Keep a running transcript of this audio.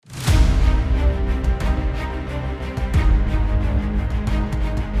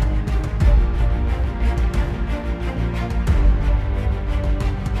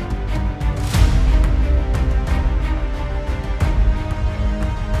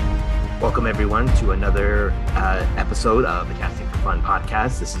Welcome, everyone, to another episode of the Casting for Fun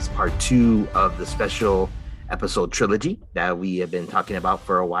podcast. This is part 2 of the special episode trilogy that we have been talking about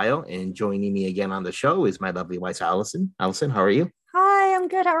for a while. And joining me again on the show is my lovely wife, Allison. Allison, how are you? Hi, I'm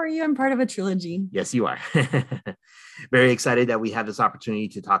good. How are you? I'm part of a trilogy. Yes, you are. Very excited that we have this opportunity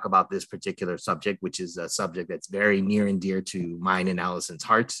to talk about this particular subject, which is a subject that's very near and dear to mine and Allison's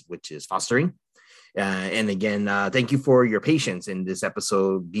hearts, which is fostering. And again, thank you for your patience in this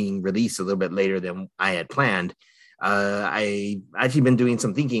episode being released a little bit later than I had planned. I've actually been doing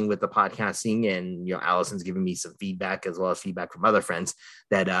some thinking with the podcasting, and Allison's given me some feedback as well as feedback from other friends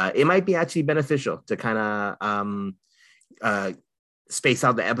that it might be actually beneficial to kind of space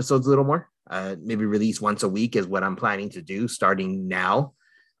out the episodes a little more. Maybe release once a week is what I'm planning to do starting now,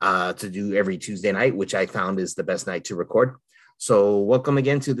 to do every Tuesday night, which I found is the best night to record. So welcome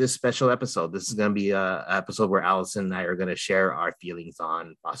again to this special episode. This is going to be an episode where Allison and I are going to share our feelings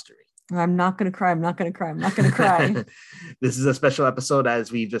on fostering. I'm not going to cry. I'm not going to cry. I'm not going to cry. This is a special episode,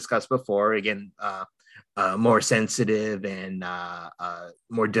 as we've discussed before. Again, more sensitive and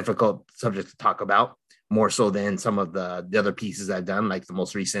more difficult subject to talk about, more so than some of the other pieces I've done, like the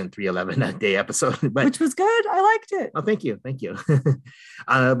most recent 311 day episode. Which was good. I liked it. Oh, thank you. Thank you.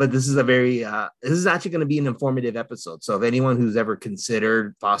 But this is this is actually going to be an informative episode. So if anyone who's ever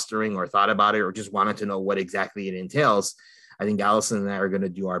considered fostering or thought about it or just wanted to know what exactly it entails, I think Allison and I are going to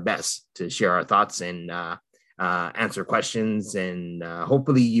do our best to share our thoughts and answer questions. And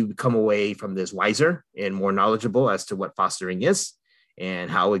hopefully you come away from this wiser and more knowledgeable as to what fostering is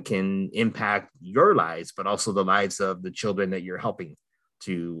and how it can impact your lives, but also the lives of the children that you're helping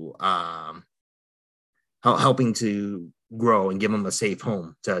to grow and give them a safe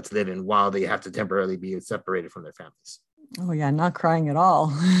home to live in while they have to temporarily be separated from their families. Oh yeah, not crying at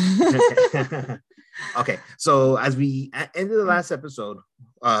all. Okay, so as we ended the last episode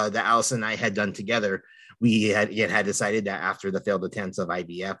that Allison and I had done together, we had decided that after the failed attempts of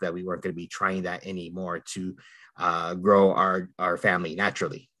IVF that we weren't going to be trying that anymore to grow our family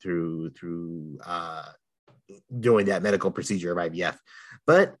naturally through doing that medical procedure of IVF.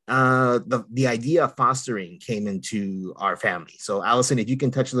 But the idea of fostering came into our family. So Allison, if you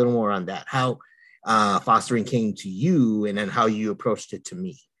can touch a little more on that, how fostering came to you and then how you approached it to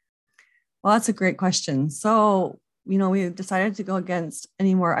me. Well, that's a great question. So, we decided to go against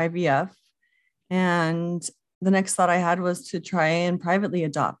any more IVF. And the next thought I had was to try and privately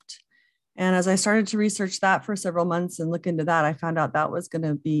adopt. And as I started to research that for several months and look into that, I found out that was going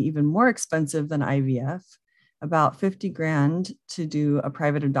to be even more expensive than IVF, about $50,000 to do a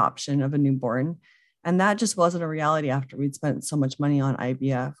private adoption of a newborn. And that just wasn't a reality after we'd spent so much money on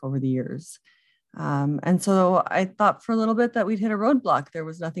IVF over the years. And so I thought for a little bit that we'd hit a roadblock. There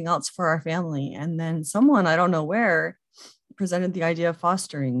was nothing else for our family. And then someone, I don't know where, presented the idea of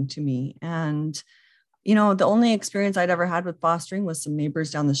fostering to me. And the only experience I'd ever had with fostering was some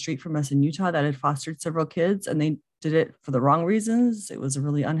neighbors down the street from us in Utah that had fostered several kids, and they did it for the wrong reasons. It was a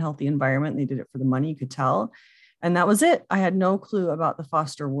really unhealthy environment. They did it for the money, you could tell. And that was it. I had no clue about the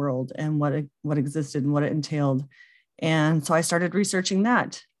foster world and what existed and what it entailed. And so I started researching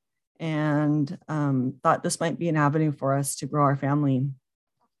that and thought this might be an avenue for us to grow our family.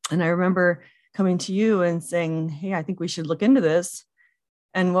 And I remember coming to you and saying, hey, I think we should look into this.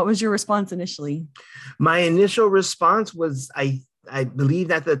 And what was your response initially? My initial response was, I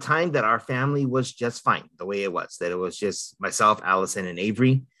believed at the time that our family was just fine the way it was, that it was just myself, Allison, and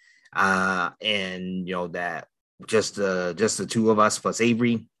Avery. And, that just the two of us plus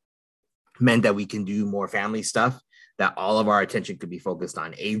Avery meant that we can do more family stuff, that all of our attention could be focused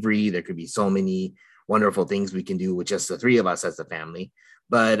on Avery. There could be so many wonderful things we can do with just the three of us as a family.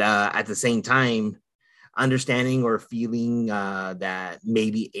 But at the same time, understanding or feeling that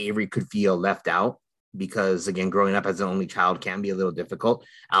maybe Avery could feel left out because, again, growing up as an only child can be a little difficult.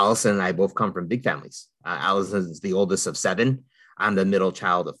 Allison and I both come from big families. Allison is the oldest of 7. I'm the middle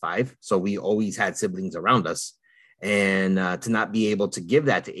child of 5. So we always had siblings around us. And to not be able to give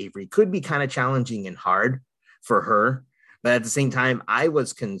that to Avery could be kind of challenging and hard for her. But at the same time, I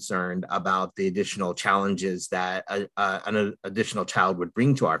was concerned about the additional challenges that an additional child would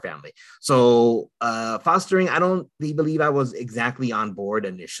bring to our family. So fostering, I don't believe I was exactly on board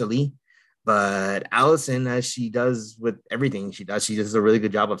initially. But Allison, as she does with everything she does a really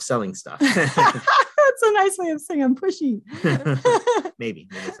good job of selling stuff. That's a nice way of saying I'm pushy. Maybe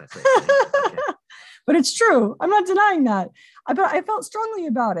that's not okay. But it's true. I'm not denying that. But I felt strongly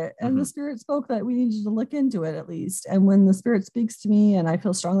about it. And the Spirit spoke that we needed to look into it at least. And when the Spirit speaks to me and I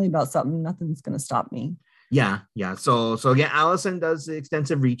feel strongly about something, nothing's going to stop me. Yeah. So again, Allison does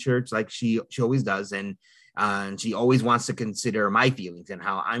extensive research like she always does. And And she always wants to consider my feelings and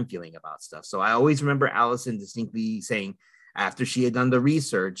how I'm feeling about stuff. So I always remember Allison distinctly saying, after she had done the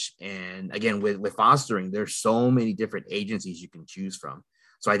research, and again, with fostering, there's so many different agencies you can choose from.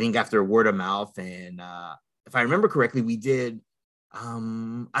 So I think after word of mouth, and if I remember correctly, we did,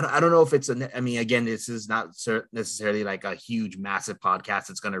 I don't know if it's I mean, again, this is not necessarily like a huge, massive podcast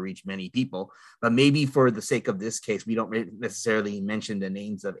that's going to reach many people, but maybe for the sake of this case, we don't necessarily mention the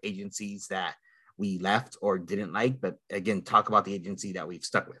names of agencies that we left or didn't like, but again, talk about the agency that we've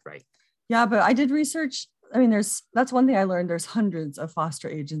stuck with, right? Yeah, but I did research. I mean, that's one thing I learned. There's hundreds of foster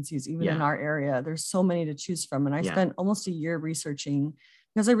agencies, even in our area. There's so many to choose from. And I spent almost a year researching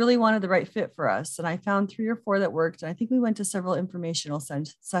because I really wanted the right fit for us. And I found 3 or 4 that worked. And I think we went to several informational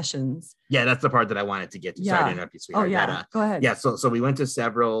sessions. Yeah, that's the part that I wanted to get to. Sorry to interrupt you, sweetheart. Oh, yeah. Go ahead. Yeah, so we went to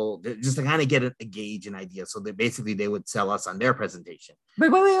several just to kind of get a gauge, an idea. So that basically they would sell us on their presentation. But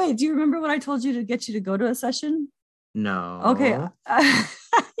wait. Do you remember what I told you to get you to go to a session? No. Okay.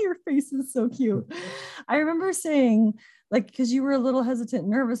 Your face is so cute. I remember saying, like, because you were a little hesitant,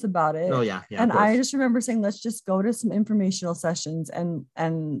 nervous about it. Oh, yeah. And I just remember saying, let's just go to some informational sessions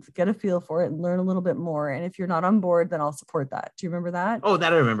and get a feel for it and learn a little bit more. And if you're not on board, then I'll support that. Do you remember that? Oh,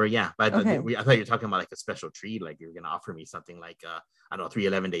 that I remember. Yeah. But I thought you were talking about like a special treat, like you were going to offer me something like, I don't know, 3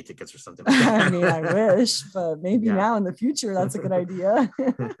 11-day tickets or something like that. I mean, I wish, but maybe now in the future, that's a good idea.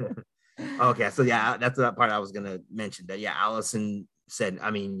 Okay. So yeah, that's that part I was going to mention that. Yeah. Allison said,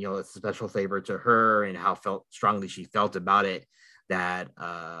 I mean, you know, it's a special favor to her and how strongly she felt about it, that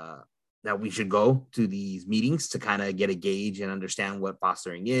that we should go to these meetings to kind of get a gauge and understand what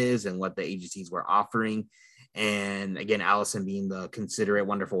fostering is and what the agencies were offering. And again, Allison being the considerate,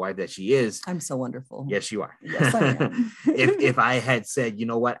 wonderful wife that she is. I'm so wonderful. Yes, you are. Yes, I am. if I had said, you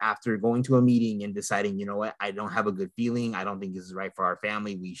know what, after going to a meeting and deciding, you know what, I don't have a good feeling, I don't think this is right for our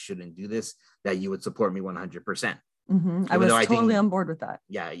family, we shouldn't do this, that you would support me 100%. Mm-hmm. I was totally on board with that.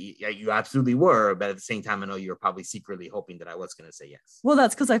 Yeah, you absolutely were. But at the same time, I know you were probably secretly hoping that I was going to say yes. Well,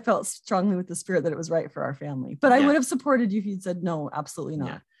 that's because I felt strongly with the spirit that it was right for our family. But I would have supported you if you'd said, no, absolutely not.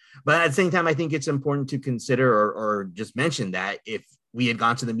 Yeah. But at the same time, I think it's important to consider or just mention that if we had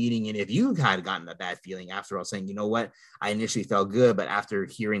gone to the meeting and if you had gotten a bad feeling after all, saying, you know what, I initially felt good, but after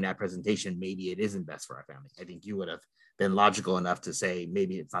hearing that presentation, maybe it isn't best for our family. I think you would have been logical enough to say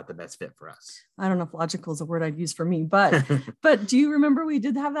maybe it's not the best fit for us. I don't know if logical is a word I'd use for me, but but do you remember we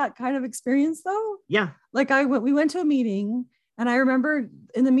did have that kind of experience though? Yeah. Like we went to a meeting and I remember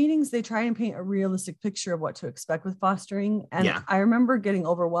in the meetings, they try and paint a realistic picture of what to expect with fostering. And I remember getting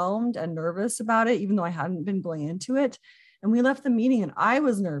overwhelmed and nervous about it, even though I hadn't been going into it. And we left the meeting and I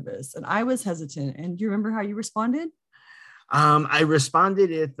was nervous and I was hesitant. And do you remember how you responded? I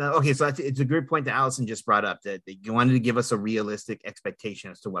responded okay, so it's a good point that Allison just brought up, that you wanted to give us a realistic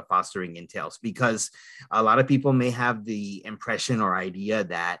expectation as to what fostering entails, because a lot of people may have the impression or idea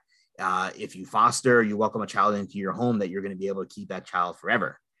that if you foster, you welcome a child into your home, that you're going to be able to keep that child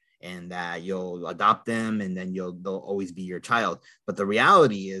forever and that you'll adopt them and then they'll always be your child. But the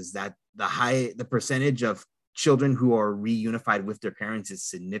reality is that the percentage of children who are reunified with their parents is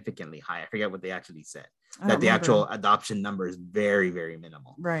significantly high. I forget what they actually said, that the actual adoption number is very, very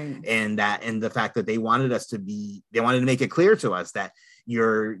minimal. Right. And the fact that they wanted to make it clear to us that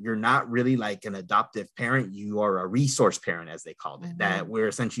you're not really like an adoptive parent. You are a resource parent, as they called it, that we're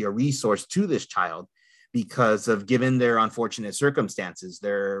essentially a resource to this child because of, given their unfortunate circumstances,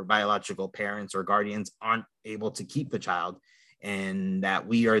 their biological parents or guardians aren't able to keep the child, and that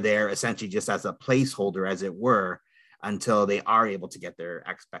we are there essentially just as a placeholder, as it were, until they are able to get their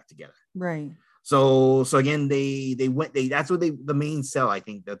acts back together. Right. So again, that's what the main sell, I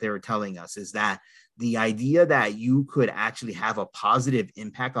think, that they were telling us, is that the idea that you could actually have a positive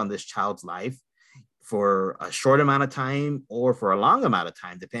impact on this child's life for a short amount of time or for a long amount of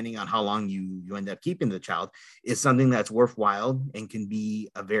time, depending on how long you end up keeping the child, is something that's worthwhile and can be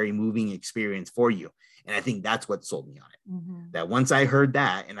a very moving experience for you. And I think that's what sold me on it. Mm-hmm. That once I heard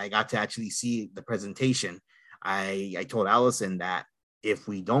that and I got to actually see the presentation, I told Allison that if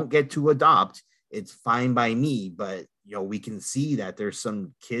we don't get to adopt, it's fine by me, but we can see that there's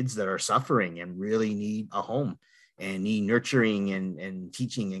some kids that are suffering and really need a home and need nurturing and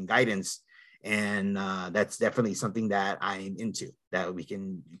teaching and guidance. And that's definitely something that I'm into, that we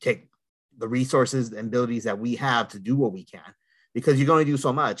can take the resources and abilities that we have to do what we can, because you can only do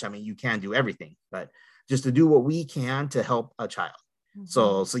so much. I mean, you can't do everything, but just to do what we can to help a child. Mm-hmm.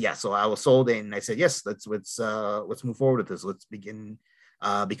 So I was sold and I said, yes, let's move forward with this. Let's begin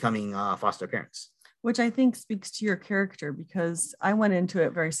becoming foster parents. Which I think speaks to your character, because I went into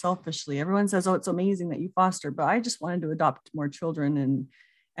it very selfishly. Everyone says, oh, it's amazing that you foster, but I just wanted to adopt more children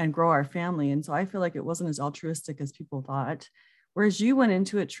and grow our family. And so I feel like it wasn't as altruistic as people thought, whereas you went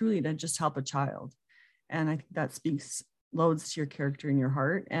into it truly to just help a child. And I think that speaks loads to your character and your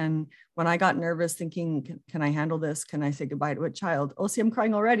heart. And when I got nervous thinking, can I handle this? Can I say goodbye to a child? Oh, see, I'm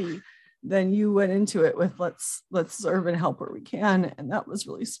crying already. Then you went into it with let's serve and help where we can. And that was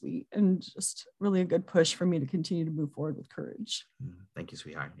really sweet and just really a good push for me to continue to move forward with courage. Thank you,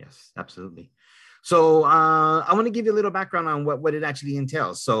 sweetheart. Yes, absolutely. So I want to give you a little background on what it actually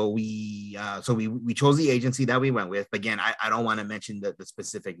entails. So we chose the agency that we went with. Again, I don't want to mention the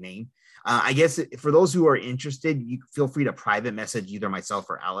specific name. I guess for those who are interested, you feel free to private message either myself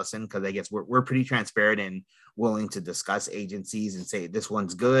or Allison, because I guess we're pretty transparent and willing to discuss agencies and say this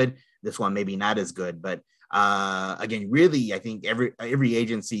one's good, this one maybe not as good. But again, really, I think every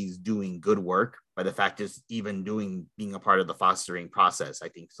agency is doing good work. But the fact is, even being a part of the fostering process, I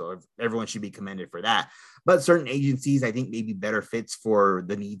think so. Everyone should be commended for that. But certain agencies, I think, maybe better fits for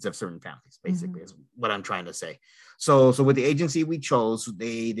the needs of certain families. Basically, is what I'm trying to say. So with the agency we chose,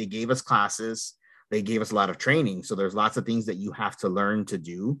 they gave us classes, they gave us a lot of training. So there's lots of things that you have to learn to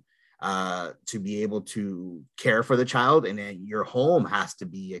do to be able to care for the child, and then your home has to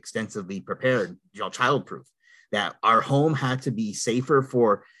be extensively prepared, child-proof. That our home had to be safer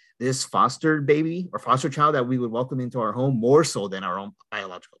for this foster baby or foster child that we would welcome into our home, more so than our own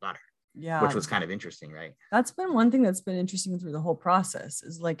biological daughter. Yeah, which was kind of interesting, right? That's been one thing that's been interesting through the whole process,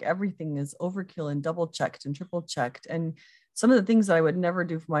 is like everything is overkill and double checked and triple checked. And some of the things that I would never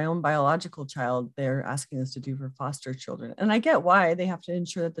do for my own biological child, they're asking us to do for foster children. And I get why they have to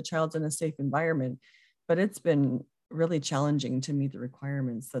ensure that the child's in a safe environment, but it's been really challenging to meet the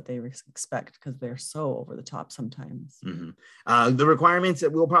requirements that they expect, because they're so over the top sometimes. The requirements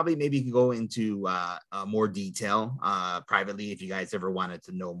that we'll probably maybe go into more detail privately if you guys ever wanted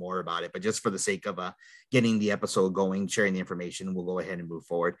to know more about it. But just for the sake of getting the episode going, sharing the information, we'll go ahead and move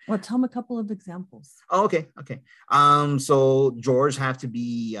forward. Well, tell them a couple of examples. Oh, okay. So drawers have to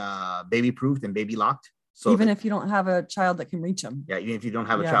be baby proofed and baby locked. So even if you don't have a child that can reach them. Yeah, even if you don't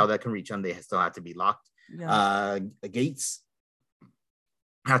have a child that can reach them, they still have to be locked. Gates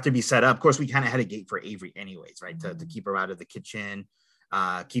have to be set up. Of course, we kind of had a gate for Avery anyways, right? To keep her out of the kitchen,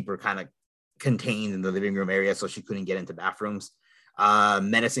 keep her kind of contained in the living room area so she couldn't get into bathrooms.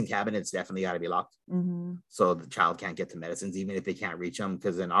 Medicine cabinets definitely got to be locked. So the child can't get to medicines, even if they can't reach them,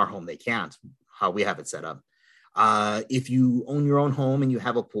 because in our home, they can't, how we have it set up. If you own your own home and you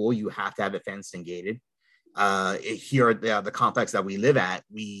have a pool, you have to have it fenced and gated. Here at the complex that we live at,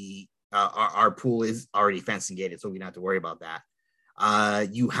 our pool is already fenced and gated, so we don't have to worry about that.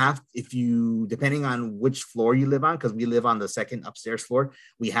 Depending on which floor you live on, because we live on the second upstairs floor,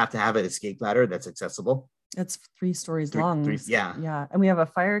 we have to have an escape ladder that's accessible. It's 3 stories long. Yeah. And we have a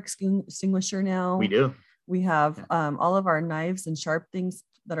fire extinguisher now. We do. We have all of our knives and sharp things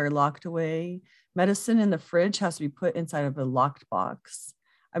that are locked away. Medicine in the fridge has to be put inside of a locked box.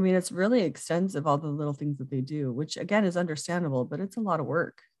 I mean, it's really extensive, all the little things that they do, which again is understandable, but it's a lot of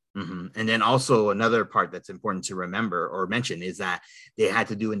work. And then also another part that's important to remember or mention is that they had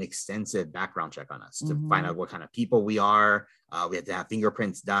to do an extensive background check on us to find out what kind of people we are. We had to have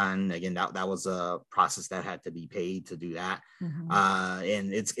fingerprints done. Again, that was a process that had to be paid to do that.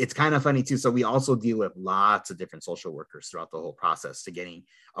 And it's kind of funny too. So we also deal with lots of different social workers throughout the whole process to getting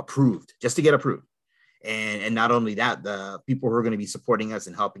approved, just to get approved. And not only that, the people who are going to be supporting us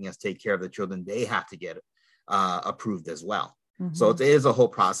and helping us take care of the children, they have to get approved as well. So it is a whole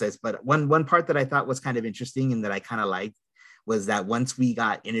process. But one part that I thought was kind of interesting and that I kind of liked was that once we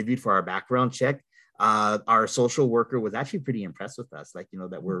got interviewed for our background check, our social worker was actually pretty impressed with us. Like,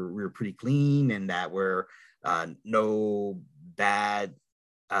 that we're pretty clean and that we're no bad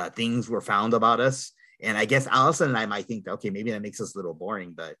things were found about us. And I guess Allison and I might think that, okay, maybe that makes us a little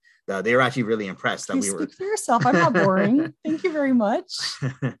boring, but they were actually really impressed that we were. Speak for yourself. I'm not boring. Thank you very much.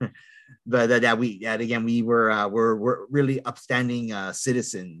 But again, we're really upstanding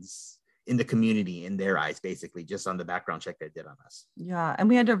citizens in the community in their eyes, basically, just on the background check they did on us. Yeah. And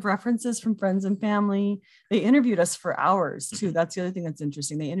we had to have references from friends and family. They interviewed us for hours too. That's the other thing that's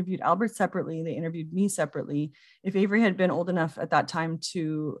interesting. They interviewed Albert separately. They interviewed me separately. If Avery had been old enough at that time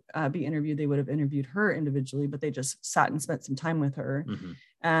to be interviewed, they would have interviewed her individually, but they just sat and spent some time with her.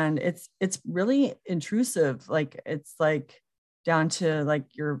 And it's really intrusive. Like, it's like down to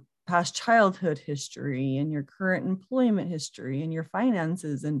like your past childhood history and your current employment history and your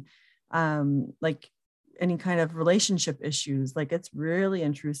finances and like any kind of relationship issues. Like, it's really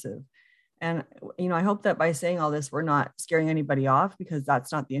intrusive. And, I hope that by saying all this, we're not scaring anybody off, because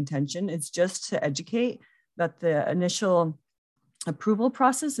that's not the intention. It's just to educate that the initial approval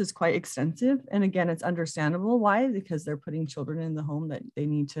process is quite extensive. And again, it's understandable why, because they're putting children in the home that they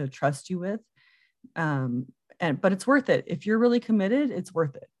need to trust you with. But it's worth it. If you're really committed, it's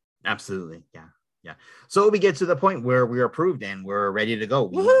worth it. Absolutely. Yeah. Yeah. So we get to the point where we're approved and we're ready to go.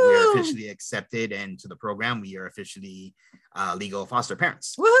 We are officially accepted into the program. We are officially legal foster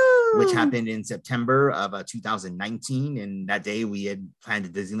parents, which happened in September of 2019. And that day we had planned a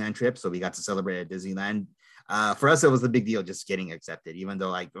Disneyland trip. So we got to celebrate at Disneyland. For us, it was a big deal just getting accepted, even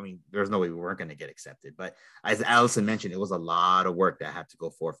though, there's no way we weren't going to get accepted. But as Allison mentioned, it was a lot of work that had to go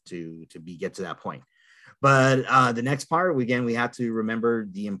forth to get to that point. But the next part, we have to remember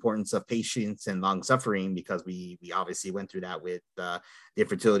the importance of patience and long suffering, because we obviously went through that with the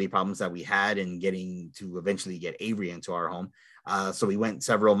infertility problems that we had and getting to eventually get Avery into our home. So we went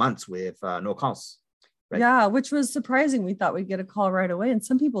several months with no calls. Right? Yeah, which was surprising. We thought we'd get a call right away, and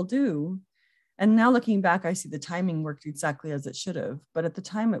some people do. And now looking back, I see the timing worked exactly as it should have. But at the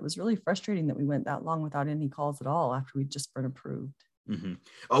time, it was really frustrating that we went that long without any calls at all after we'd just been approved. Mm-hmm.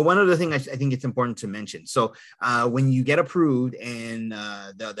 Oh, one other thing I think it's important to mention. So when you get approved and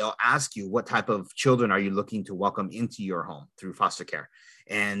they'll ask you what type of children are you looking to welcome into your home through foster care.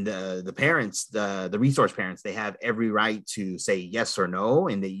 And the parents, the resource parents, they have every right to say yes or no.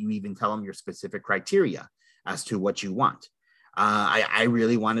 And that you even tell them your specific criteria as to what you want. I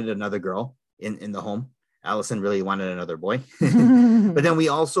really wanted another girl in the home. Allison really wanted another boy. But then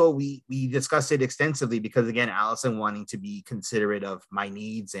we discussed it extensively, because again, Allison wanting to be considerate of my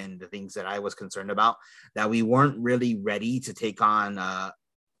needs and the things that I was concerned about, that we weren't really ready to take on a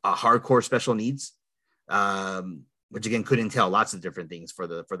hardcore special needs, which again could entail lots of different things for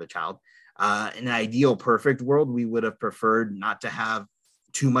the child. In an ideal perfect world, we would have preferred not to have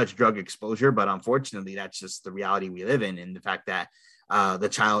too much drug exposure, but unfortunately that's just the reality we live in, and the fact that the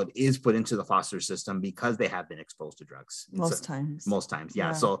child is put into the foster system because they have been exposed to drugs. Most times.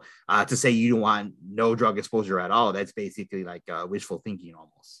 Yeah. So to say you don't want no drug exposure at all, that's basically like wishful thinking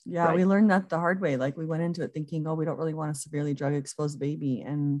almost. Yeah, right? We learned that the hard way. Like we went into it thinking, we don't really want a severely drug exposed baby.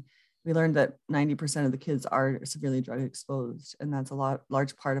 And we learned that 90% of the kids are severely drug exposed. And that's a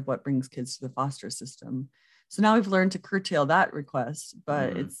large part of what brings kids to the foster system. So now we've learned to curtail that request,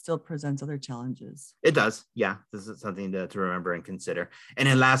 but it still presents other challenges. It does. Yeah. This is something to remember and consider. And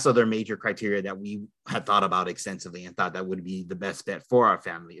then last other major criteria that we had thought about extensively and thought that would be the best bet for our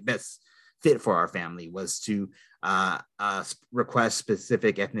family, best fit for our family, was to request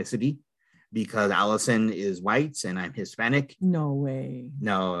specific ethnicity, because Allison is white and I'm Hispanic. No way.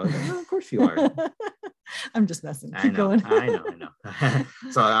 No, of course you are. I'm just messing. Keep going. I know.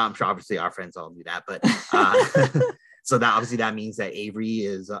 So I'm sure obviously our friends all do that, but so that means that Avery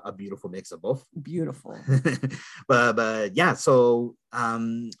is a beautiful mix of both. Beautiful. but yeah. So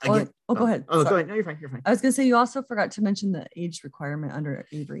again. Go ahead. Go ahead. No, you're fine. I was gonna say, you also forgot to mention the age requirement under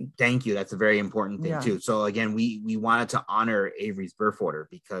Avery. Thank you. That's a very important thing too. So again, we wanted to honor Avery's birth order,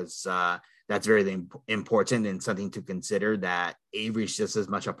 because that's very important and something to consider, that Avery's just as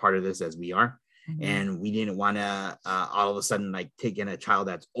much a part of this as we are. Mm-hmm. And we didn't want to all of a sudden take in a child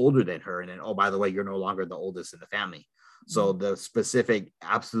that's older than her, and then, oh, by the way, you're no longer the oldest in the family. Mm-hmm. So the specific,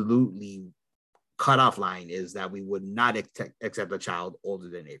 absolutely cutoff line is that we would not accept a child older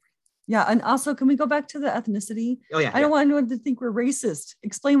than Avery. Yeah. And also, can we go back to the ethnicity? Oh, yeah. I don't want anyone to think we're racist.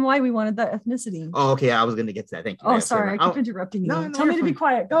 Explain why we wanted that ethnicity. Oh, okay. I was going to get to that. Thank you. Oh, sorry. I keep interrupting you. No, Tell me to be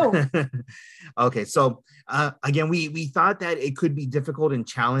quiet. Go. Okay. So again, we thought that it could be difficult and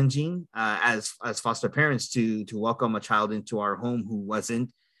challenging as foster parents to welcome a child into our home who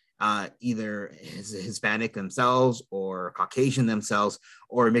wasn't either Hispanic themselves or Caucasian themselves,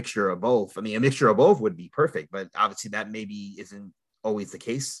 or a mixture of both. I mean, a mixture of both would be perfect, but obviously that maybe isn't always the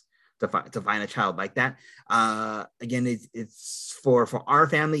case. To find a child like that. Again, it's for our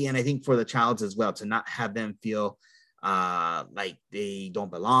family, and I think for the child's as well, to not have them feel like they don't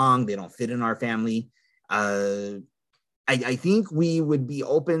belong, they don't fit in our family. I think we would be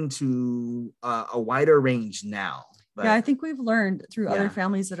open to a wider range now. But, I think we've learned through other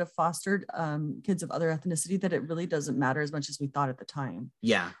families that have fostered kids of other ethnicity that it really doesn't matter as much as we thought at the time.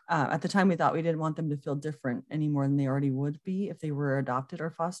 Yeah. At the time, we thought we didn't want them to feel different any more than they already would be if they were adopted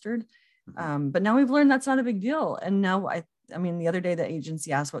or fostered. But now we've learned that's not a big deal. And now, I mean, the other day the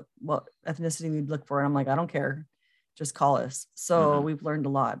agency asked what ethnicity we'd look for. And I'm like, I don't care. Just call us. So we've learned a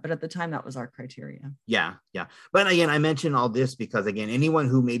lot, but at the time that was our criteria. Yeah. But again, I mentioned all this because again, anyone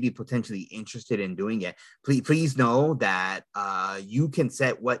who may be potentially interested in doing it, please know that you can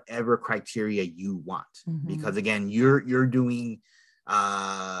set whatever criteria you want, because again, you're doing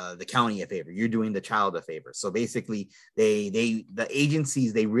the county a favor. You're doing the child a favor. So basically, the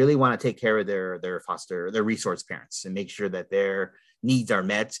agencies, they really want to take care of their resource parents and make sure that their needs are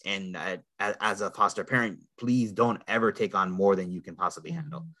met. And as a foster parent, please don't ever take on more than you can possibly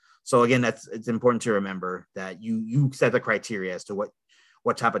handle. So again, it's important to remember that you set the criteria as to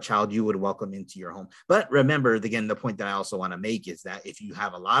what type of child you would welcome into your home. But remember, again, the point that I also want to make is that if you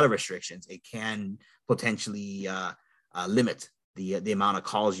have a lot of restrictions, it can potentially limit the amount of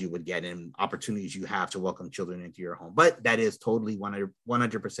calls you would get and opportunities you have to welcome children into your home. But that is totally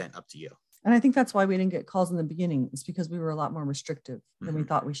 100% up to you. And I think that's why we didn't get calls in the beginning. It's because we were a lot more restrictive than we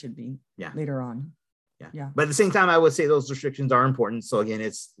thought we should be later on. Yeah. But at the same time, I would say those restrictions are important. So again,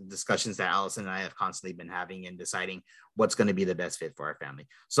 it's discussions that Allison and I have constantly been having and deciding what's going to be the best fit for our family.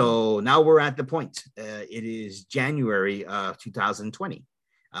 So now we're at the point. It is January of 2020.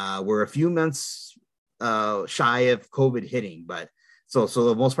 We're a few months shy of COVID hitting, but so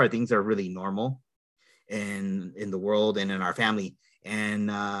the most part, things are really normal in the world and in our family. And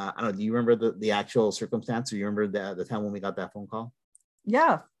I don't know, do you remember the actual circumstance? Do you remember the time when we got that phone call?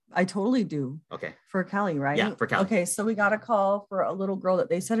 Yeah, I totally do. Okay. For Callie, right? Yeah, for Callie. Okay, so we got a call for a little girl that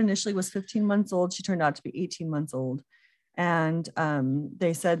they said initially was 15 months old. She turned out to be 18 months old. And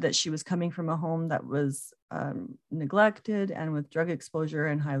they said that she was coming from a home that was neglected and with drug exposure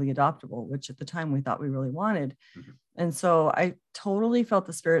and highly adoptable, which at the time we thought we really wanted. And so I totally felt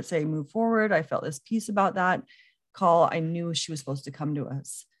the spirit say, move forward. I felt this peace about that call. I knew she was supposed to come to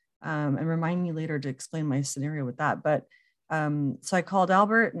us, and remind me later to explain my scenario with that. But so I called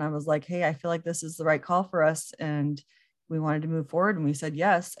Albert and I was like, hey, I feel like this is the right call for us. And we wanted to move forward. And we said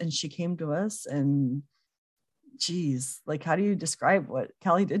yes. And she came to us, and geez, like, how do you describe what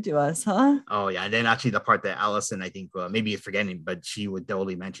Callie did to us, huh? Oh, yeah. And then actually the part that Allison, I think, maybe you're forgetting, but she would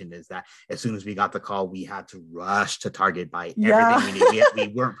totally mention is that as soon as we got the call, we had to rush to Target, buy everything we need. We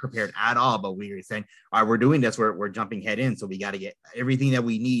weren't prepared at all, but we were saying, all right, we're doing this. We're jumping head in. So we got to get everything that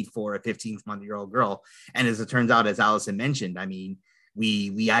we need for a 15-month-old girl. And as it turns out, as Allison mentioned, I mean,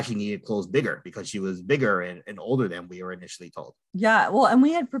 we actually needed clothes bigger because she was bigger and older than we were initially told. Yeah. Well, and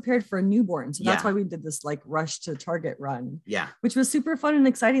we had prepared for a newborn. So that's why we did this like rush to Target run. Yeah. Which was super fun and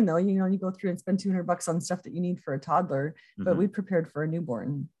exciting though. You know, you go through and spend $200 on stuff that you need for a toddler, but we prepared for a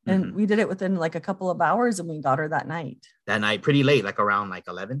newborn and we did it within like a couple of hours and we got her that night. Pretty late, like around like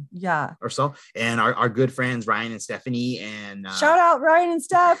 11 or so. And our good friends, Ryan and Stephanie, and shout out Ryan and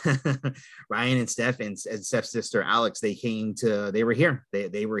Steph. Ryan and Steph and Steph's sister, Alex, they were here.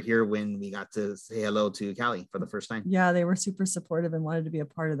 They were here when we got to say hello to Callie for the first time. Yeah, they were super supportive and wanted to be a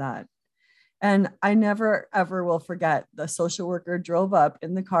part of that. And I never, ever will forget the social worker drove up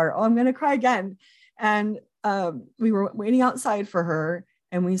in the car. Oh, I'm going to cry again. And we were waiting outside for her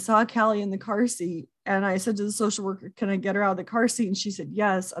and we saw Callie in the car seat. And I said to the social worker, can I get her out of the car seat? And she said,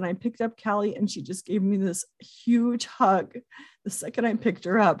 yes. And I picked up Callie and she just gave me this huge hug the second I picked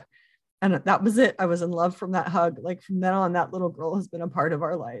her up. And that was it. I was in love from that hug. Like from then on, that little girl has been a part of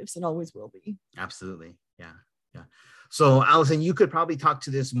our lives and always will be. Absolutely. Yeah. Yeah. So Allison, you could probably talk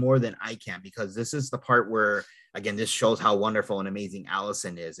to this more than I can, because this is the part where, again, this shows how wonderful and amazing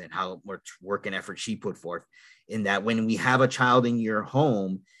Allison is and how much work and effort she put forth in that when we have a child in your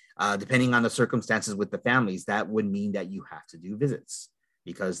home, depending on the circumstances with the families, that would mean that you have to do visits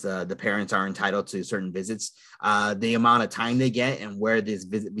because the parents are entitled to certain visits. The amount of time they get and where these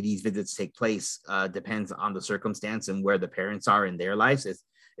visits take place depends on the circumstance and where the parents are in their lives,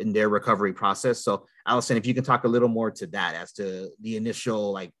 in their recovery process. So Allison, if you can talk a little more to that as to the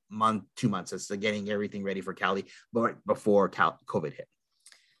initial like month, 2 months as to getting everything ready for Callie before COVID hit.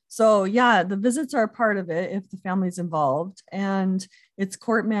 So yeah, the visits are a part of it if the family's involved, and it's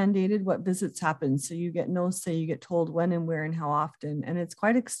court mandated what visits happen. So you get no say, you get told when and where and how often, and it's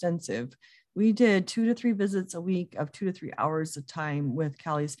quite extensive. We did 2 to 3 visits a week of 2 to 3 hours of time with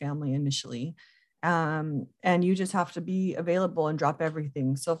Callie's family initially. And you just have to be available and drop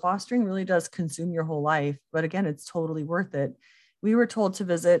everything. So fostering really does consume your whole life, but again, it's totally worth it. We were told to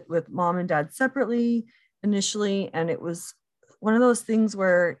visit with mom and dad separately initially, and it was one of those things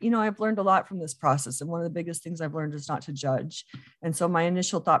where, you know, I've learned a lot from this process. And one of the biggest things I've learned is not to judge. And so my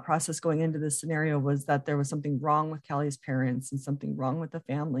initial thought process going into this scenario was that there was something wrong with Callie's parents and something wrong with the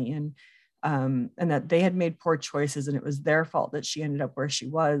family, and that they had made poor choices and it was their fault that she ended up where she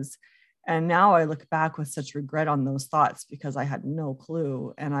was. And now I look back with such regret on those thoughts because I had no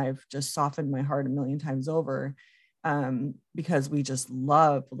clue. And I've just softened my heart a million times over because we just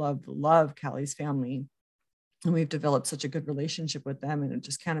love Callie's family. And we've developed such a good relationship with them, and I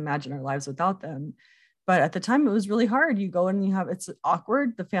just can't imagine our lives without them. But at the time it was really hard. You go and it's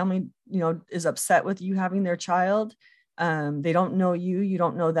awkward. The family, you know, is upset with you having their child. They don't know you, you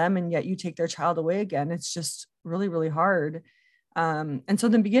don't know them, and yet you take their child away again. It's just really, really hard. And so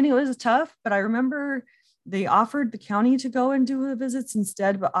in the beginning, it was tough, but I remember they offered the county to go and do the visits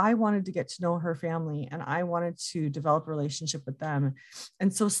instead, but I wanted to get to know her family and I wanted to develop a relationship with them.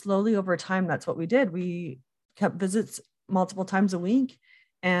 And so slowly over time, that's what we did. We kept visits multiple times a week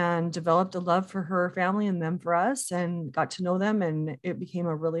and developed a love for her family and them for us and got to know them. And it became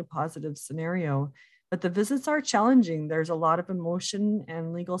a really positive scenario. But the visits are challenging. There's a lot of emotion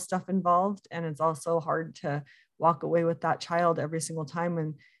and legal stuff involved. And it's also hard to walk away with that child every single time.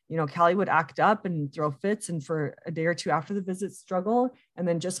 And, you know, Callie would act up and throw fits, and for a day or two after the visit, struggle. And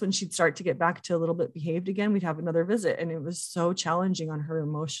then just when she'd start to get back to a little bit behaved again, we'd have another visit. And it was so challenging on her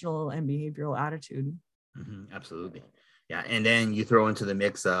emotional and behavioral attitude. Mm-hmm, absolutely. Yeah. And then you throw into the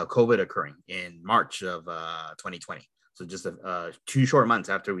mix COVID occurring in March of 2020. So just 2 short months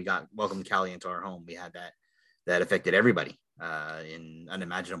after we welcomed Callie into our home, we had that affected everybody in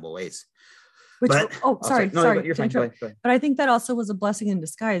unimaginable ways. Sorry. You're fine. Go ahead. But I think that also was a blessing in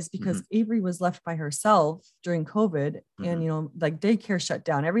disguise, because Avery was left by herself during COVID, and, you know, like daycare shut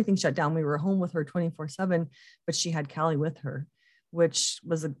down, everything shut down. We were home with her 24/7, but she had Callie with her, which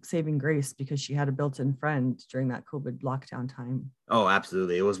was a saving grace because she had a built-in friend during that COVID lockdown time. Oh,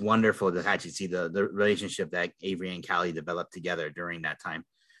 absolutely. It was wonderful to actually see the relationship that Avery and Callie developed together during that time.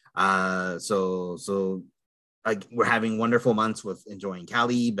 So like, we're having wonderful months with enjoying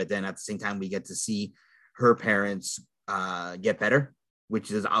Callie, but then at the same time, we get to see her parents get better, which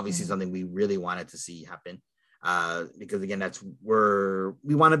is obviously something we really wanted to see happen. Because again, that's where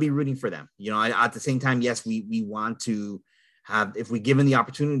we want to be rooting for them. You know, at the same time, yes, we want to have, if we given the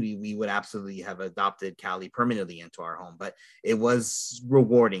opportunity, we would absolutely have adopted Callie permanently into our home. But it was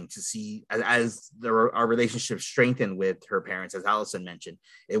rewarding to see as our relationship strengthened with her parents, as Allison mentioned.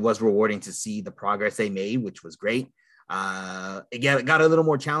 It was rewarding to see the progress they made, which was great. Again, it got a little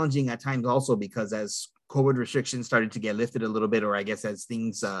more challenging at times also, because as COVID restrictions started to get lifted a little bit, or I guess as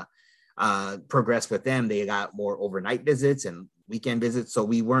things progressed with them, they got more overnight visits and weekend visits. So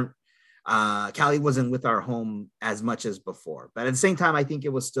we weren't, Callie wasn't with our home as much as before, but at the same time, I think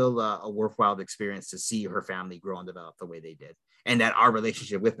it was still a worthwhile experience to see her family grow and develop the way they did, and that our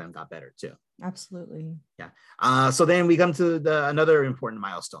relationship with them got better too. Absolutely. Yeah. So then we come to another important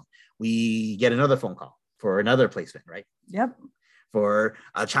milestone. We get another phone call for another placement, right? Yep. For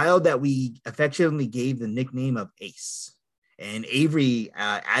a child that we affectionately gave the nickname of Ace. And Avery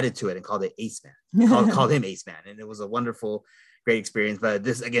added to it and called it Ace Man, called him Ace Man. And it was a wonderful, great experience. But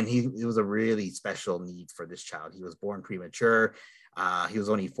this, again, it was a really special need for this child. He was born premature. He was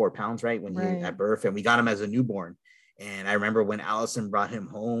only 4 pounds, right, at birth, and we got him as a newborn. And I remember when Allison brought him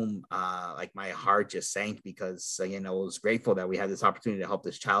home, like my heart just sank, because, again, I was grateful that we had this opportunity to help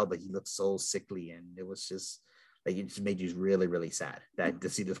this child, but he looked so sickly, and it was just like, it just made you really, really sad to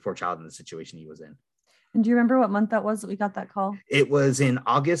see this poor child in the situation he was in. And do you remember what month that was that we got that call? It was in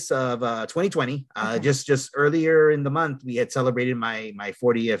August of 2020. Okay. Just earlier in the month, we had celebrated my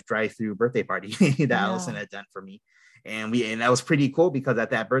 40th drive-through birthday party that Allison had done for me. And that was pretty cool, because at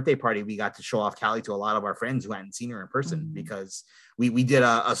that birthday party, we got to show off Callie to a lot of our friends who hadn't seen her in person, because we did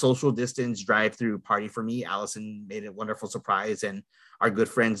a social distance drive-through party for me. Allison made a wonderful surprise, and our good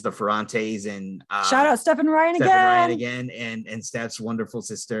friends, the Ferrantes, and shout out Steph and Ryan again, and Steph's wonderful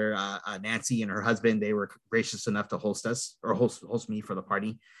sister, Nancy, and her husband. They were gracious enough to host me for the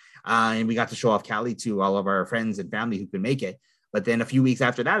party. And we got to show off Callie to all of our friends and family who could make it. But then a few weeks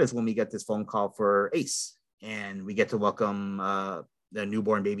after that is when we get this phone call for Ace, and we get to welcome the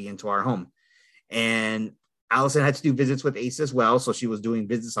newborn baby into our home. And Allison had to do visits with Ace as well. So she was doing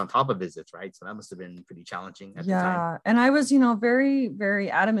visits on top of visits, right? So that must have been pretty challenging at the time. Yeah. And I was, very, very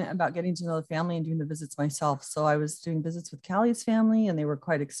adamant about getting to know the family and doing the visits myself. So I was doing visits with Callie's family, and they were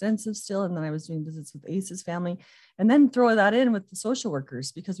quite extensive still. And then I was doing visits with Ace's family, and then throw that in with the social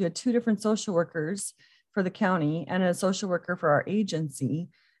workers, because we had 2 different social workers for the county and a social worker for our agency.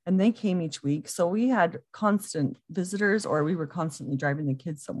 And they came each week. So we had constant visitors, or we were constantly driving the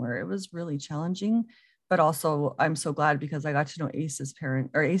kids somewhere. It was really challenging. But also, I'm so glad, because I got to know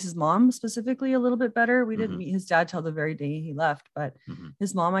Ace's mom specifically a little bit better. We didn't meet his dad till the very day he left, but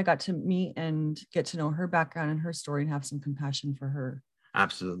his mom, I got to meet and get to know her background and her story and have some compassion for her.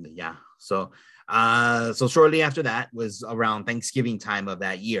 Absolutely. Yeah. So shortly after that was around Thanksgiving time of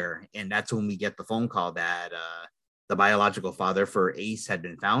that year. And that's when we get the phone call that the biological father for Ace had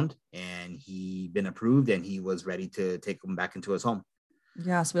been found, and he'd been approved, and he was ready to take him back into his home.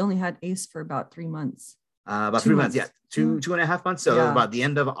 Yeah. So we only had Ace for about 3 months. About 3 months. Yeah. 2.5 months. So about the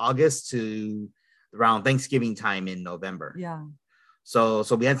end of August to around Thanksgiving time in November. Yeah. So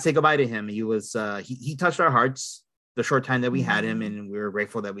we had to say goodbye to him. He was, he touched our hearts. the short time that we had him, and we were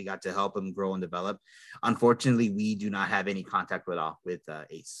grateful that we got to help him grow and develop. Unfortunately, we do not have any contact with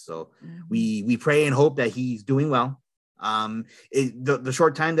Ace. So we pray and hope that he's doing well. The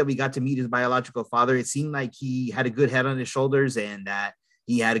short time that we got to meet his biological father, it seemed like he had a good head on his shoulders, and that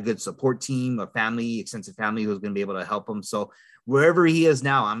he had a good support team, a family, extensive family who was going to be able to help him. So wherever he is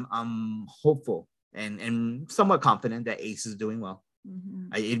now, I'm hopeful and somewhat confident that Ace is doing well.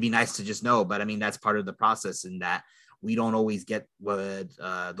 It'd be nice to just know, but I mean, that's part of the process, in that we don't always get what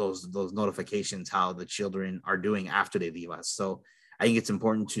those notifications, how the children are doing after they leave us. So I think it's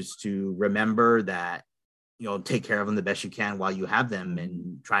important to remember that, take care of them the best you can while you have them,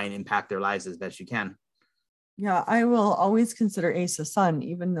 and try and impact their lives as best you can. Yeah, I will always consider Ace a son,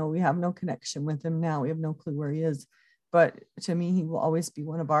 even though we have no connection with him now. We have no clue where he is. But to me, he will always be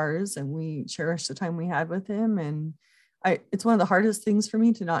one of ours, and we cherish the time we had with him. And it's one of the hardest things for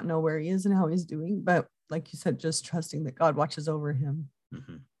me to not know where he is and how he's doing. But like you said, just trusting that God watches over him.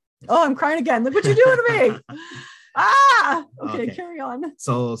 Oh, I'm crying again. Look what you're doing to me. Okay, carry on.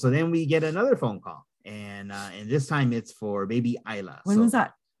 So then we get another phone call, and this time it's for baby Isla. When was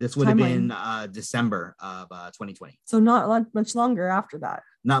that? This would have been December of 2020. So not much longer after that.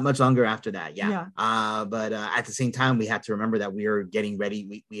 Not much longer after that, yeah. But at the same time, we had to remember that we were getting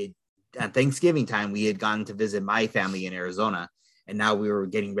ready. We had, at Thanksgiving time, we had gone to visit my family in Arizona, and now we were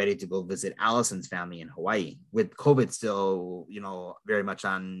getting ready to go visit Allison's family in Hawaii, with COVID still, very much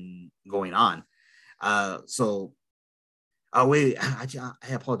going on. Wait, I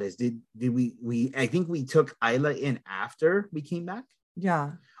apologize. Did we? I think we took Isla in after we came back.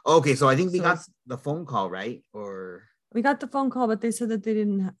 Yeah. Okay, so I think we got the phone call, right? Or we got the phone call, but they said that they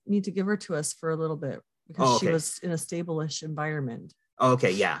didn't need to give her to us for a little bit because she was in a stable-ish environment.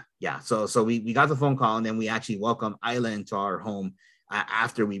 Okay, yeah. So we got the phone call, and then we actually welcomed Isla into our home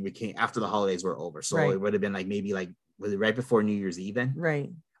after the holidays were over. So it would have been was it right before New Year's Eve then? Right.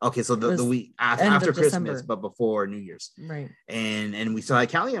 Okay, so the week after Christmas, December. but before New Year's. Right. And we still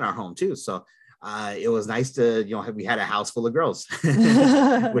had Callie in our home too. So it was nice to, we had a house full of girls,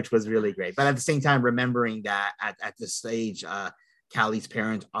 which was really great. But at the same time, remembering that at this stage, Callie's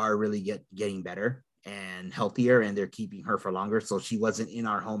parents are really getting better and healthier, and they're keeping her for longer. So she wasn't in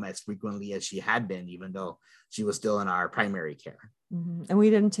our home as frequently as she had been, even though she was still in our primary care. And we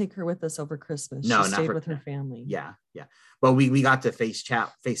didn't take her with us over Christmas. No, she stayed with her family. Yeah. But we got to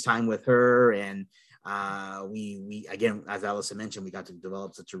FaceTime with her, and we again, as Allison mentioned, we got to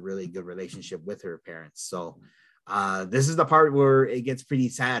develop such a really good relationship with her parents. So this is the part where it gets pretty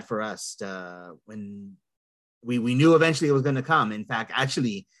sad for us when we knew eventually it was going to come. In fact,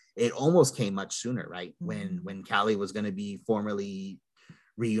 actually, it almost came much sooner, right? When Callie was going to be formally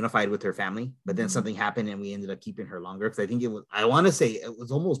reunified with her family, but then something happened and we ended up keeping her longer, because I want to say it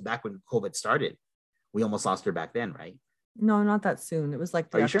was almost back when COVID started. We almost lost her back then, right? No, not that soon. It was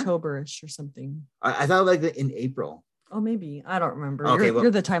like the October-ish or something. I thought in April. Oh, maybe. I don't remember. Okay,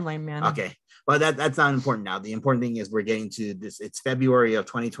 you're the timeline man. Okay. But that's not important now. The important thing is we're getting to this. It's February of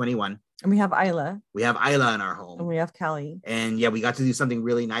 2021. And we have Isla. We have Isla in our home. And we have Callie. And yeah, we got to do something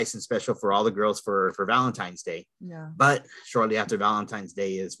really nice and special for all the girls for Valentine's Day. Yeah. But shortly after Valentine's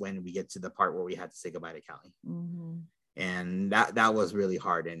Day is when we get to the part where we had to say goodbye to Callie. And that was really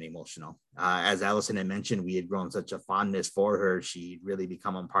hard and emotional. As Allison had mentioned, we had grown such a fondness for her. She'd really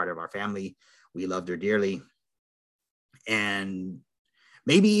become a part of our family. We loved her dearly. And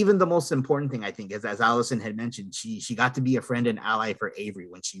maybe even the most important thing, I think, is, as Allison had mentioned, she got to be a friend and ally for Avery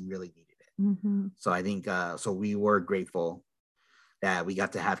when she really needed it. So I think, so we were grateful that we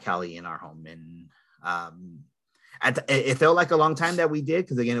got to have Callie in our home. And it felt like a long time that we did,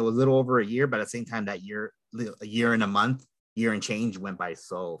 because again, it was a little over a year, but at the same time, that year and a month, year and change went by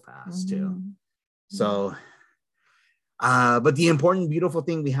so fast too. So, but the important, beautiful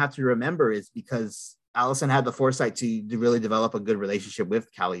thing we have to remember is, because Allison had the foresight to really develop a good relationship with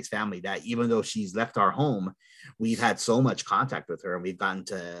Callie's family, that even though she's left our home, we've had so much contact with her, and we've gotten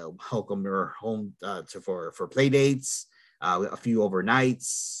to welcome her home for play dates, a few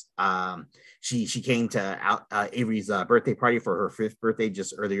overnights. She came to Avery's birthday party for her 5th birthday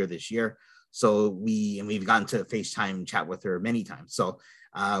just earlier this year. So we've gotten to FaceTime chat with her many times. So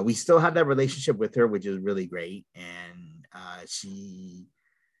we still have that relationship with her, which is really great. And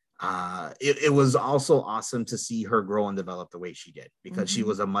it was also awesome to see her grow and develop the way she did, because she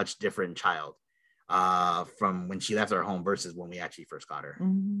was a much different child from when she left our home versus when we actually first got her.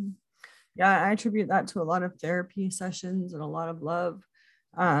 Yeah, I attribute that to a lot of therapy sessions and a lot of love.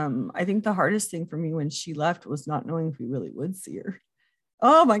 I think the hardest thing for me when she left was not knowing if we really would see her.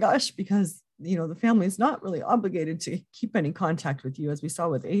 Oh my gosh, because the family is not really obligated to keep any contact with you, as we saw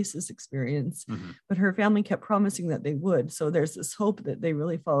with Ace's experience, but her family kept promising that they would. So there's this hope that they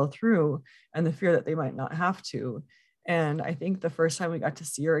really follow through, and the fear that they might not have to. And I think the first time we got to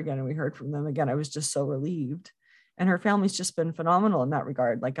see her again and we heard from them again, I was just so relieved. And her family's just been phenomenal in that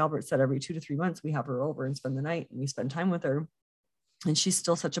regard. Like Albert said, every 2 to 3 months, we have her over and spend the night, and we spend time with her. And she's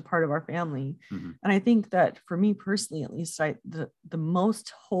still such a part of our family. And I think that for me personally, at least, the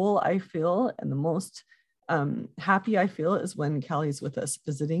most whole I feel and the most happy I feel is when Callie's with us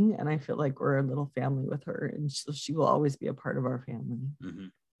visiting, and I feel like we're a little family with her, and so she will always be a part of our family.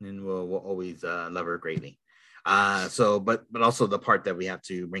 And we'll always love her greatly. But also the part that we have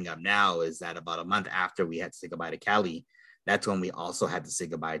to bring up now is that about a month after we had to say goodbye to Callie, that's when we also had to say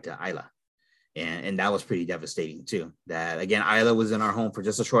goodbye to Isla. And that was pretty devastating too. That again, Isla was in our home for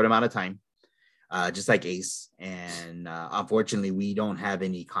just a short amount of time, just like Ace. And unfortunately, we don't have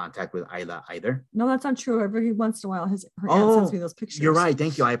any contact with Isla either. No, that's not true. Every once in a while, her aunt sends me those pictures. You're right.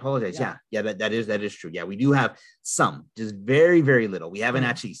 Thank you. I apologize. Yeah, that is true. Yeah, we do have some, just very, very little. We haven't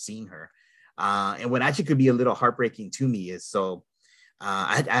actually seen her. And what actually could be a little heartbreaking to me is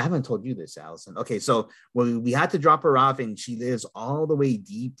I haven't told you this, Allison. Okay, so when we had to drop her off, and she lives all the way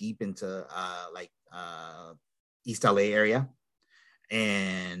deep into East LA area,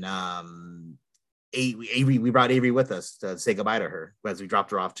 and Avery, we brought Avery with us to say goodbye to her as we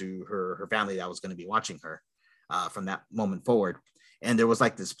dropped her off to her family that was going to be watching her from that moment forward. And there was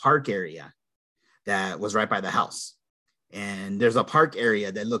like this park area that was right by the house, and there's a park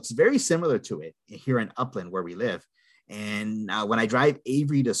area that looks very similar to it here in Upland where we live. And when I drive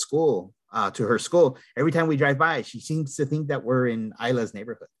Avery to school, to her school, every time we drive by, she seems to think that we're in Isla's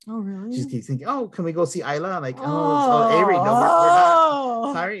neighborhood. Oh, really? She keeps thinking, "Oh, can we go see Isla?" I'm like, "Oh, Avery, no, we're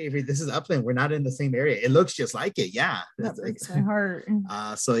not. Sorry, Avery, this is Upland. We're not in the same area. It looks just like it." Yeah, that breaks my heart.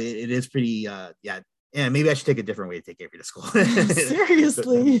 So it is pretty. Yeah, maybe I should take a different way to take Avery to school.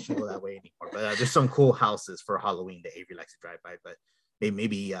 Seriously, don't go that way anymore. But there's some cool houses for Halloween that Avery likes to drive by. But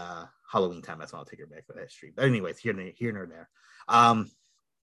maybe Halloween time, that's when I'll take her back to that street. But anyways, here nor there.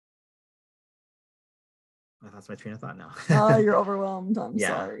 That's my train of thought now. Oh, you're overwhelmed. I'm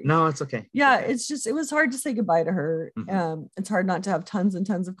sorry. No, it's okay. Yeah, okay. It's just, it was hard to say goodbye to her. It's hard not to have tons and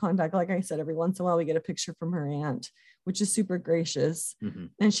tons of contact. Like I said, every once in a while we get a picture from her aunt, which is super gracious.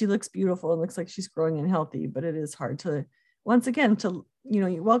 And she looks beautiful and looks like she's growing and healthy, but it is hard to, once again,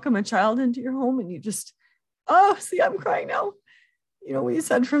 you welcome a child into your home and you just, I'm crying now. We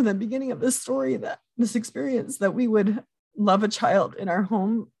said from the beginning of this story, that this experience, that we would love a child in our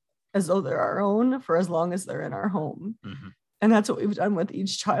home as though they're our own for as long as they're in our home. And that's what we've done with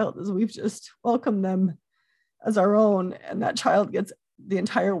each child, is we've just welcomed them as our own, and that child gets the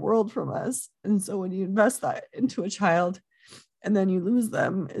entire world from us. And so when you invest that into a child and then you lose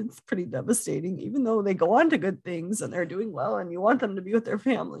them, it's pretty devastating, even though they go on to good things and they're doing well and you want them to be with their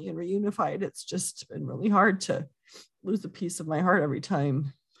family and reunified. It's just been really hard to lose a piece of my heart every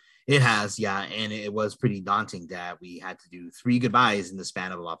time. It has, yeah. And it was pretty daunting that we had to do 3 goodbyes in the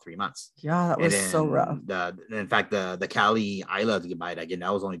span of about 3 months. Yeah, that was so rough. In fact, the Callie Isla goodbye, again,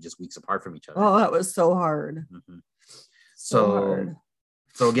 that was only just weeks apart from each other. Oh, that was so hard. So hard.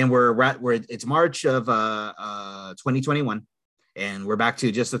 So again, it's March of 2021, and we're back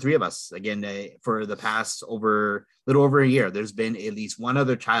to just the 3 of us. Again, for the past little over a year, there's been at least one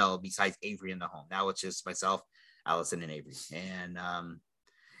other child besides Avery in the home. Now it's just myself, Allison, and Avery. And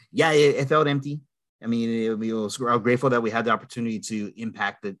it felt empty. I mean, we're grateful that we had the opportunity to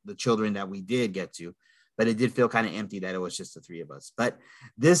impact the children that we did get to, but it did feel kind of empty that it was just the 3 of us. But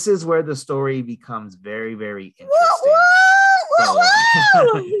this is where the story becomes very, very interesting.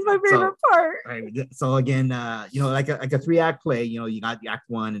 This is my favorite part. Right. So again, like a 3-act play, you got Act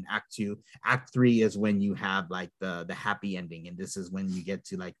 1 and Act 2. Act 3 is when you have like the happy ending, and this is when you get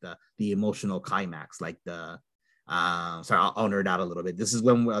to like the emotional climax, like I'll nerd out a little bit. This is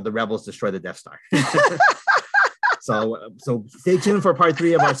when the rebels destroy the Death Star. So stay tuned for part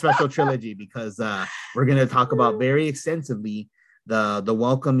 3 of our special trilogy, because we're going to talk about very extensively the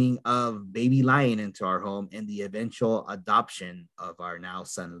welcoming of baby Lion into our home and the eventual adoption of our now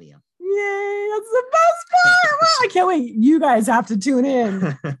son Liam. Yay, that's the best part. I can't wait. You guys have to tune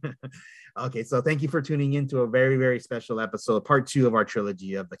in. Okay, so thank you for tuning in to a very, very special episode, part 2 of our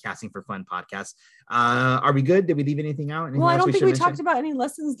trilogy of the Casting for Fun podcast. Are we good? Did we leave anything out? Well, I don't think we talked about any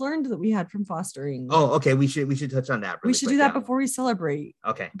lessons learned that we had from fostering. Oh, okay. We should touch on that. We should do that before we celebrate.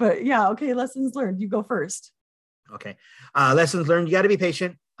 Okay. But yeah, okay. Lessons learned. You go first. Okay. Lessons learned. You got to be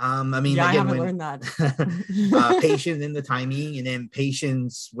patient. I mean, yeah, again, I haven't when learned that. patience in the timing, and then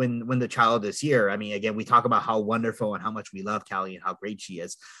patience when the child is here. I mean, again, we talk about how wonderful and how much we love Callie and how great she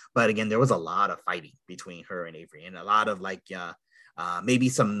is, but again, there was a lot of fighting between her and Avery, and a lot of like maybe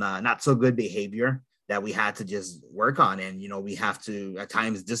some not so good behavior that we had to just work on. And we have to at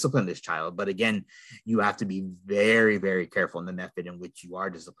times discipline this child, but again, you have to be very, very careful in the method in which you are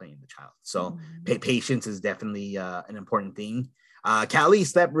disciplining the child. So patience is definitely an important thing. Callie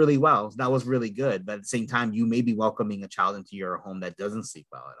slept really well. That was really good. But at the same time, you may be welcoming a child into your home that doesn't sleep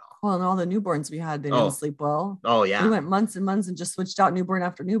well at all. Well, and all the newborns we had, they didn't sleep well. Oh, yeah. We went months and months and just switched out newborn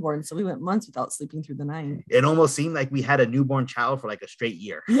after newborn. So we went months without sleeping through the night. It almost seemed like we had a newborn child for like a straight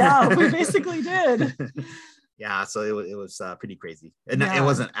year. Yeah, we basically did. Yeah, so it was pretty crazy. And it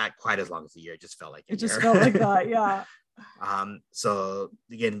wasn't at quite as long as a year. It just felt like it just felt like that, yeah. So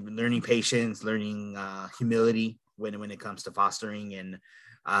again, learning patience, learning humility when it comes to fostering, and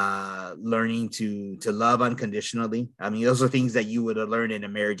learning to love unconditionally. I mean, those are things that you would have learned in a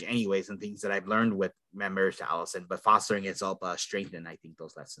marriage anyways, and things that I've learned with my marriage to Allison, but fostering has helped strengthen, I think,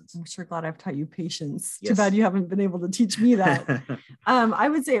 those lessons. I'm sure glad I've taught you patience. Yes. Too bad you haven't been able to teach me that. I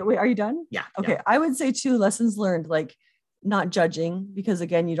would say, wait, are you done? Yeah. Okay. Yeah. I would say too, lessons learned, like not judging, because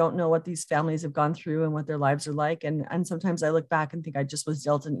again, you don't know what these families have gone through and what their lives are like. And sometimes I look back and think I just was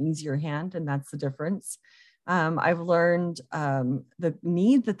dealt an easier hand, and that's the difference. I've learned the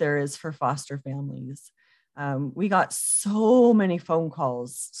need that there is for foster families. We got so many phone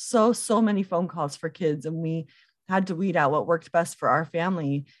calls, so many phone calls for kids, and we had to weed out what worked best for our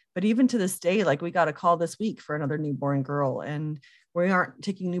family. But even to this day, like we got a call this week for another newborn girl, and we aren't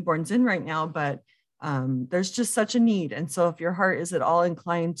taking newborns in right now, but there's just such a need. And so if your heart is at all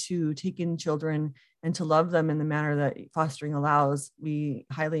inclined to take in children and to love them in the manner that fostering allows, we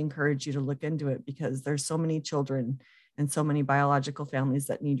highly encourage you to look into it, because there's so many children and so many biological families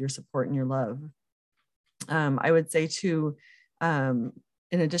that need your support and your love. I would say too, in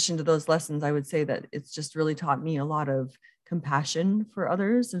addition to those lessons, I would say that it's just really taught me a lot of compassion for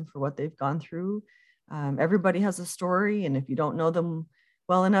others and for what they've gone through. Everybody has a story, and if you don't know them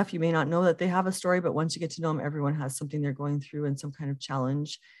well enough, you may not know that they have a story, but once you get to know them, everyone has something they're going through and some kind of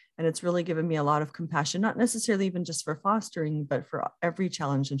challenge. And it's really given me a lot of compassion, not necessarily even just for fostering, but for every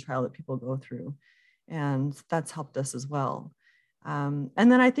challenge and trial that people go through. And that's helped us as well. And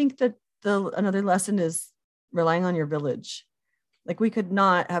then I think that another lesson is relying on your village. Like we could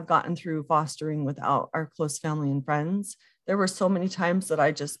not have gotten through fostering without our close family and friends. There were so many times that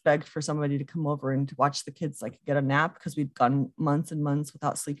I just begged for somebody to come over and to watch the kids like get a nap, because we'd gone months and months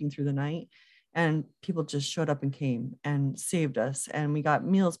without sleeping through the night. And people just showed up and came and saved us. And we got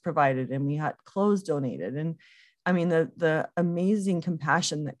meals provided, and we had clothes donated. And I mean, the amazing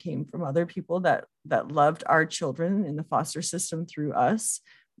compassion that came from other people that loved our children in the foster system through us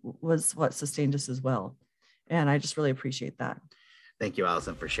was what sustained us as well. And I just really appreciate that. Thank you,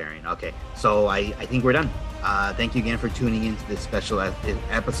 Allison, for sharing. Okay, so I think we're done. Thank you again for tuning into this special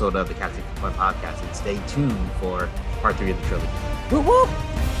episode of the Catholic Fun Podcast, and stay tuned for part 3 of the trilogy. Woo woo!